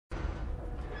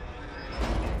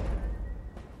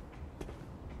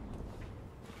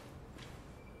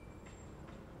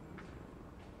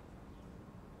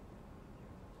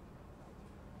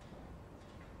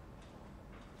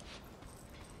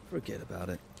Forget about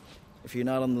it. If you're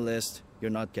not on the list, you're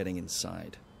not getting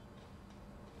inside.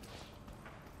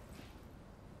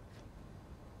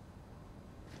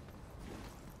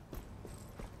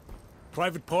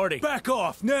 Private party. Back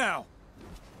off, now!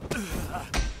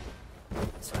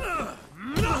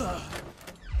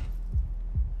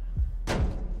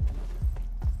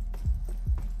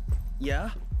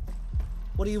 Yeah?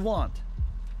 What do you want?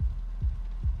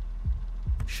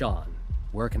 Sean,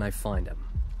 where can I find him?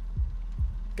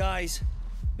 Guys,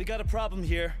 we got a problem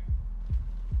here.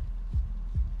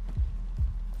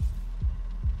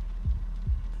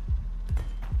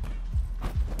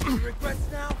 Regrets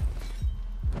now?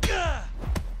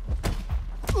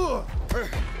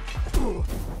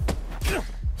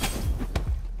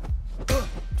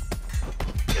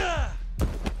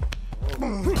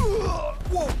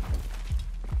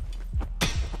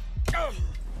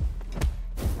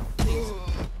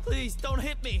 Please, don't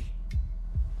hit me!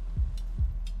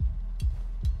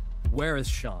 Where is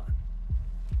Sean?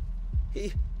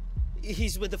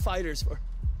 He's with the fighters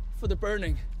for the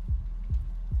burning.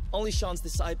 Only Sean's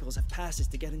disciples have passes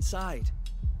to get inside.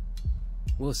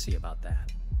 We'll see about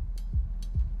that.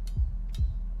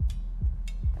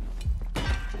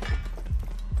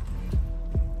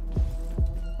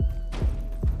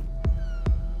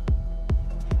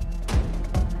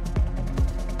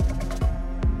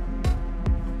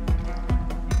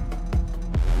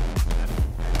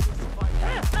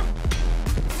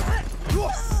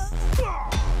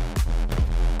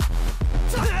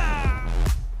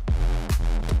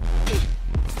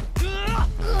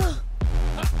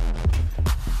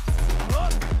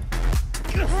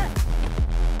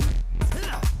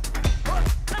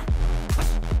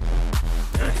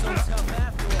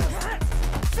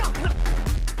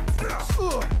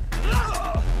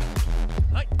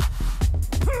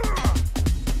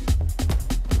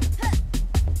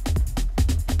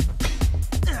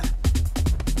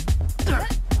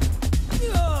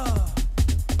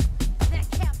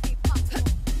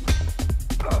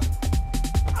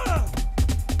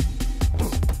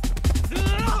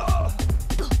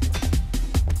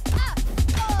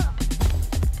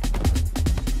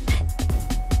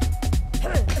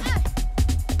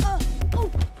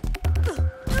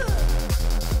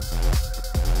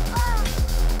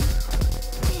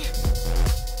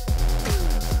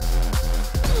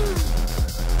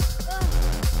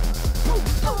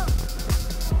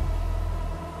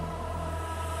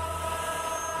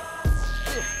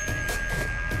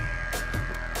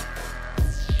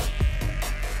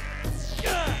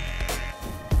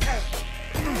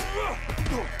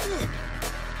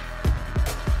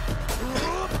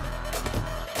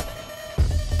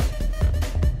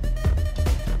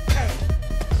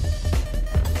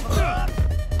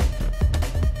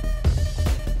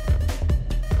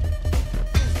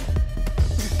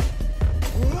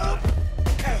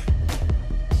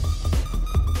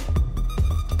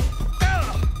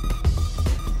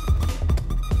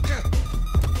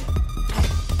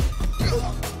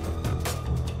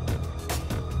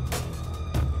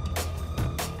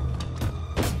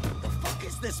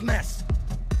 This mess!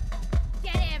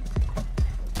 Get him!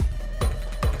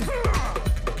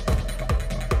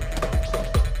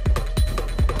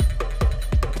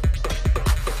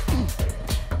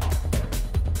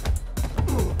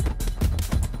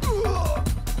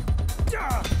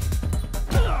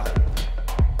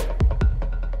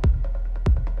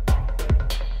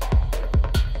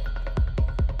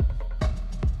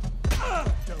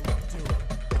 Don't do it.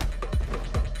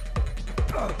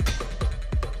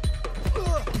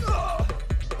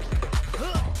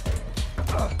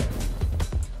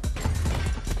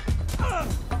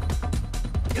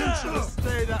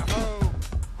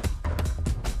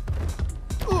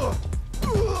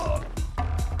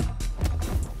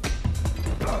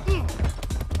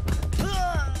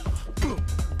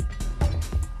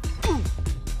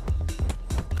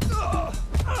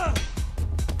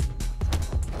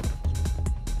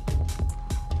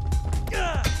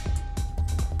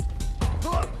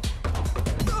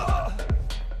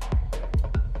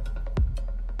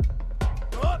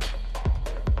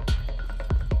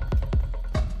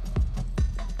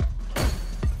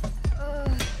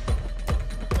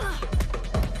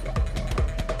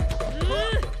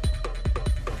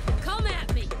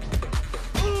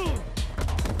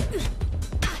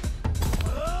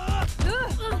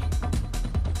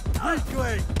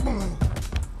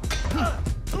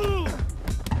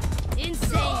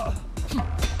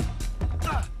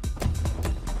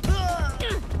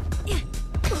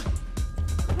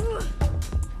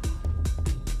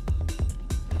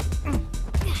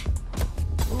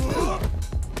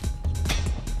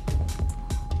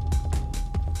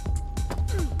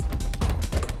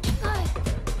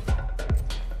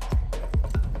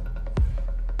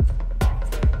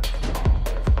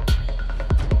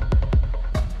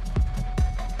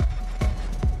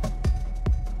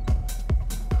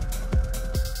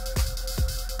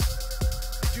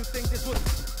 you think this was...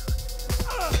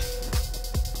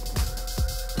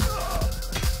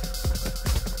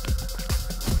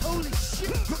 Holy shit!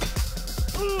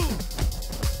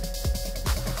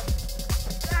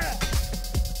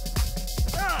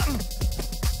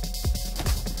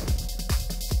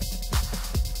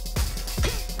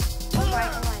 All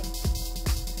right.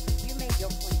 You made your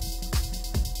point.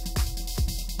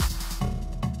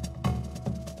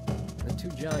 The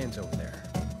two giants over there.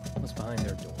 What's behind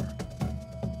their door?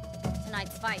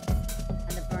 Tonight's fight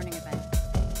and the burning event.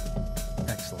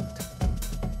 Excellent.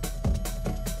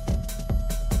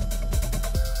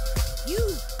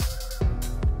 You!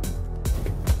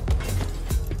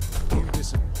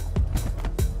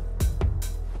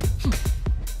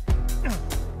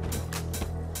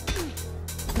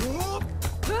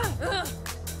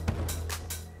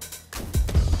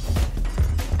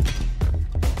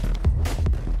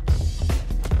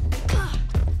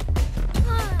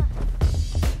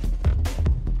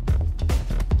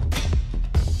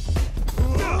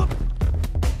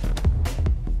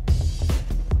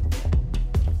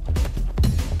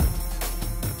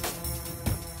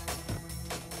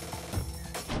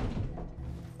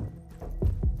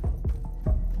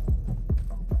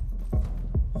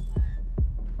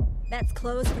 That's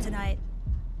closed for tonight.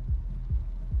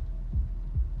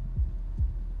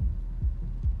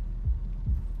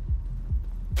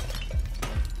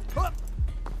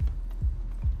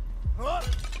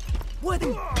 What?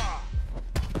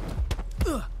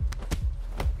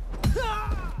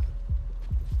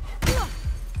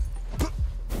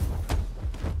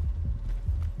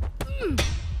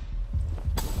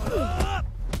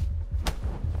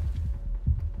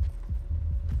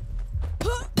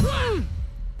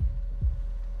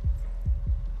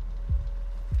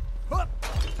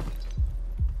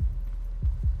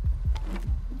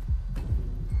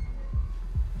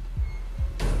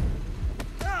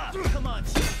 Come on.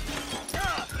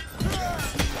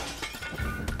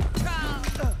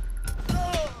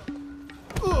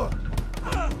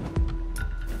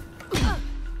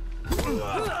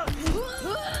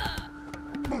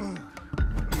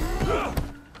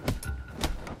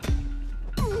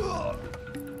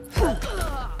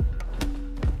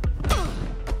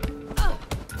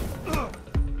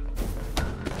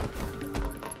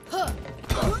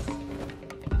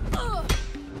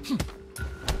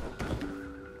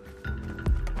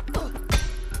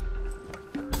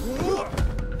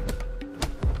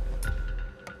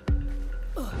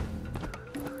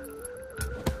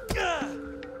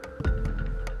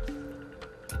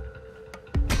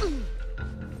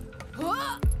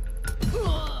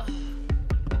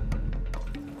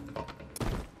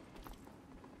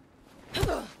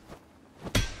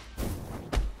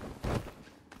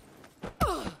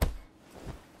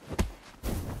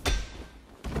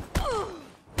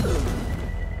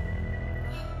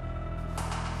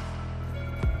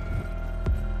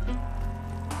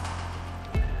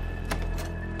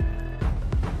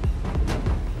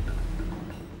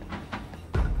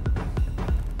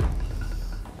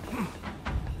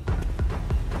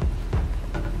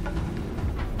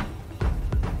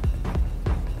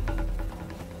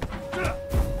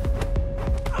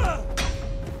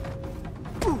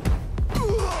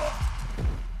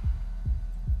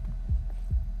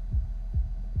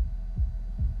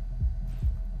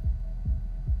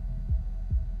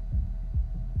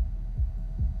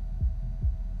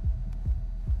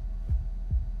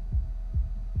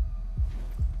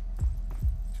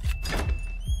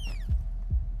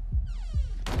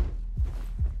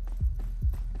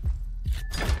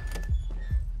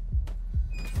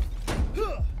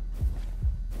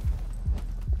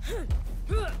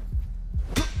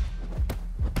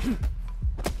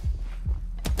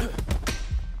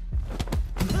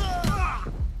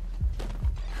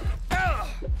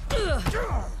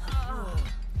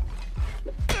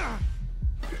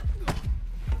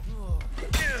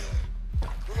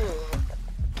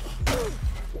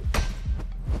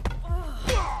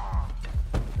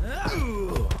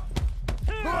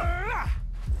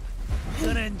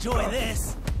 Gonna enjoy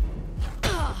this.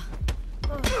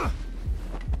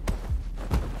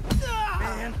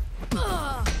 Man.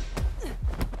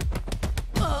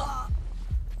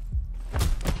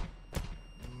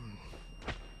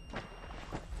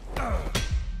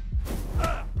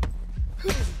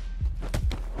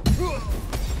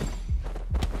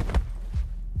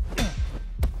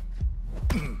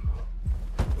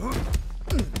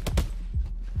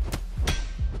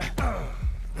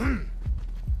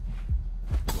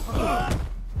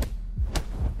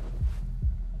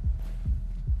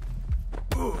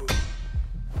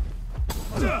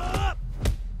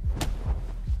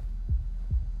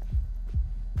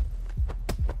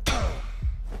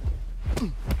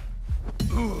 Step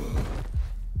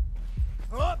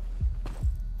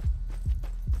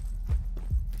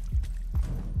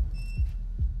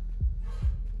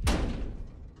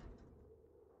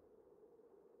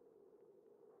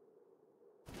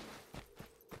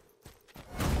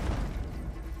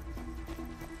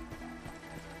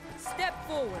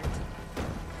forward.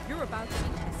 You're about to be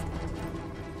tested.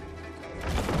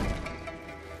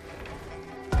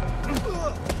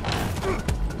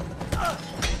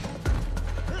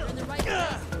 You're in the right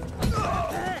place.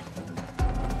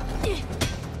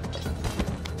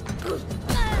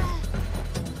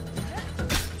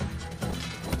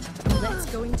 Let's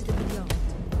go into the beyond.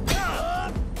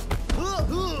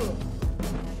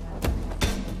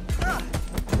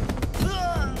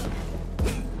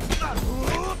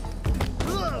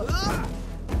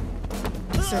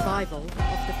 Survival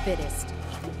of the fittest.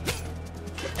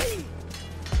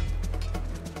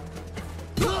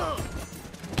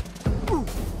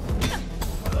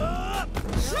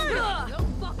 No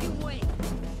fucking way.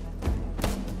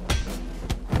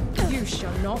 You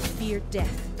shall not fear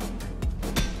death.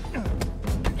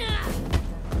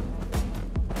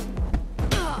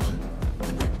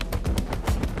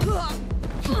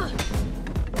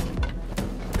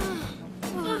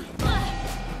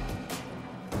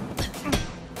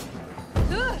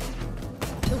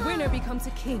 The winner becomes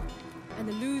a king, and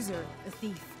the loser a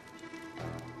thief.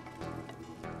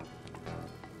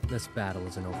 This battle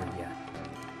isn't over yet.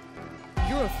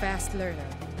 You're a fast learner.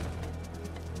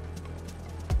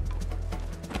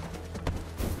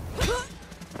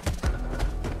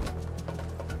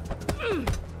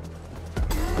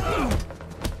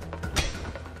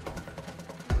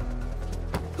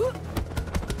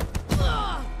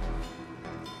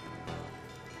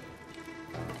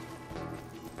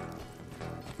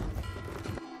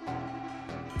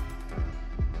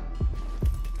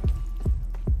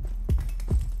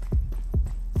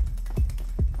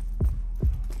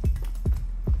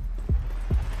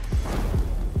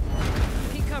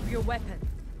 Pick up your weapon.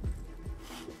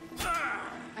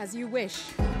 As you wish.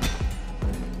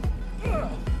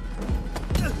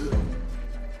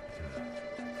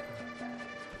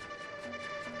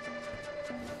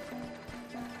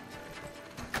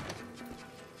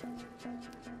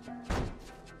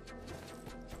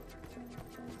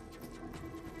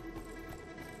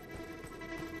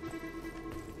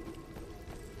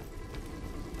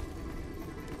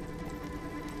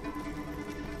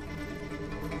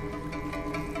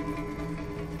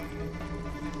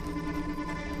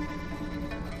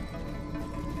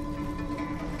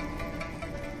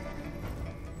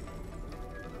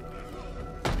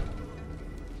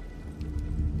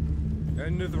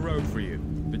 End of the road for you.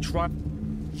 The tribe.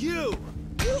 You!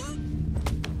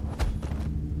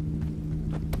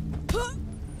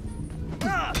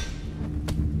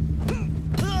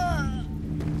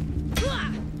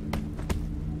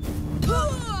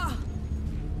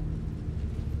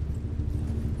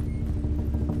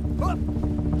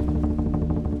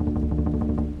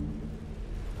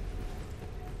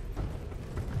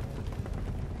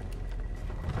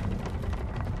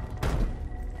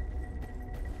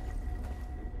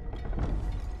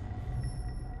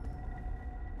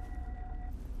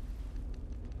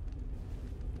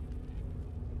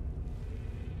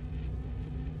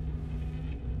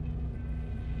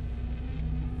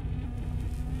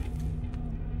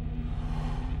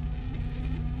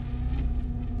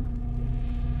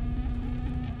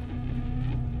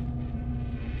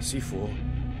 Sifu.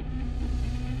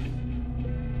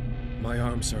 My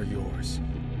arms are yours.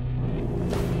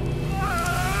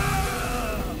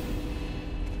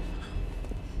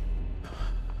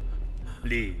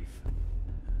 Leave.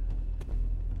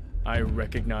 I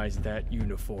recognize that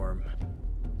uniform.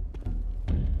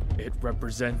 It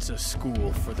represents a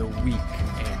school for the weak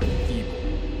and feeble.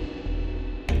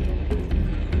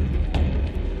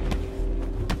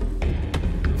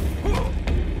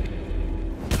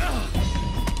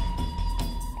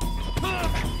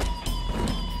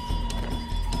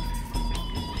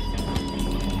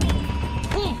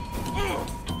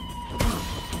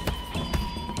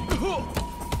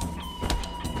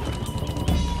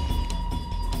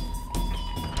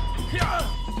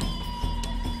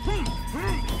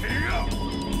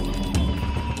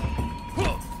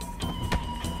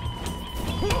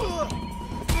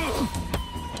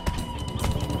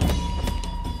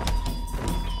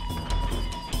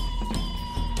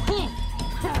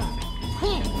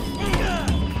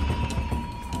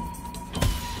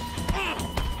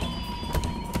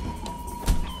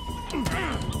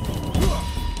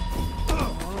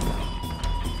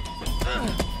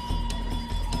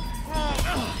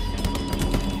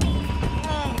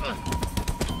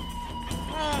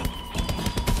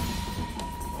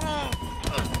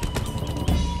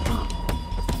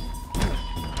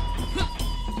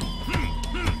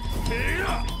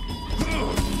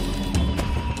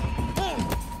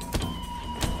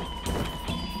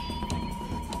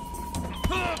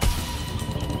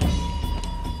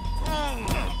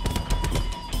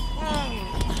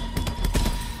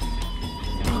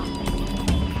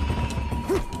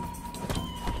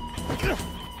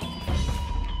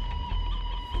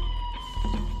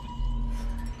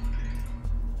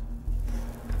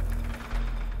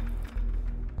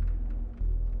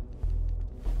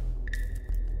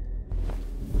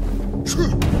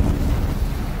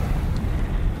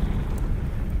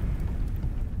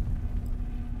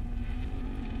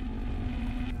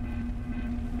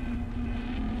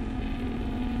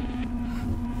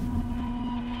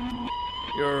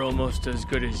 You're almost as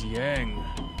good as Yang.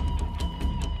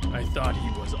 I thought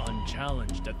he was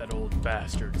unchallenged at that old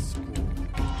bastard's school.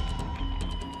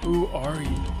 Who are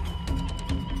you?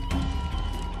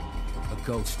 A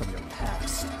ghost from your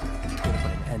past. Here to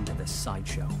put an end to this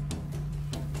sideshow.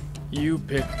 You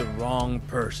picked the wrong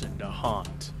person to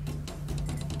haunt.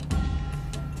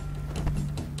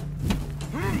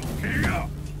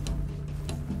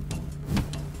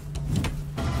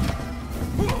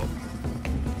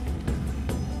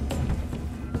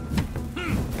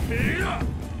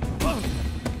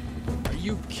 Are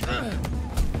you kidding?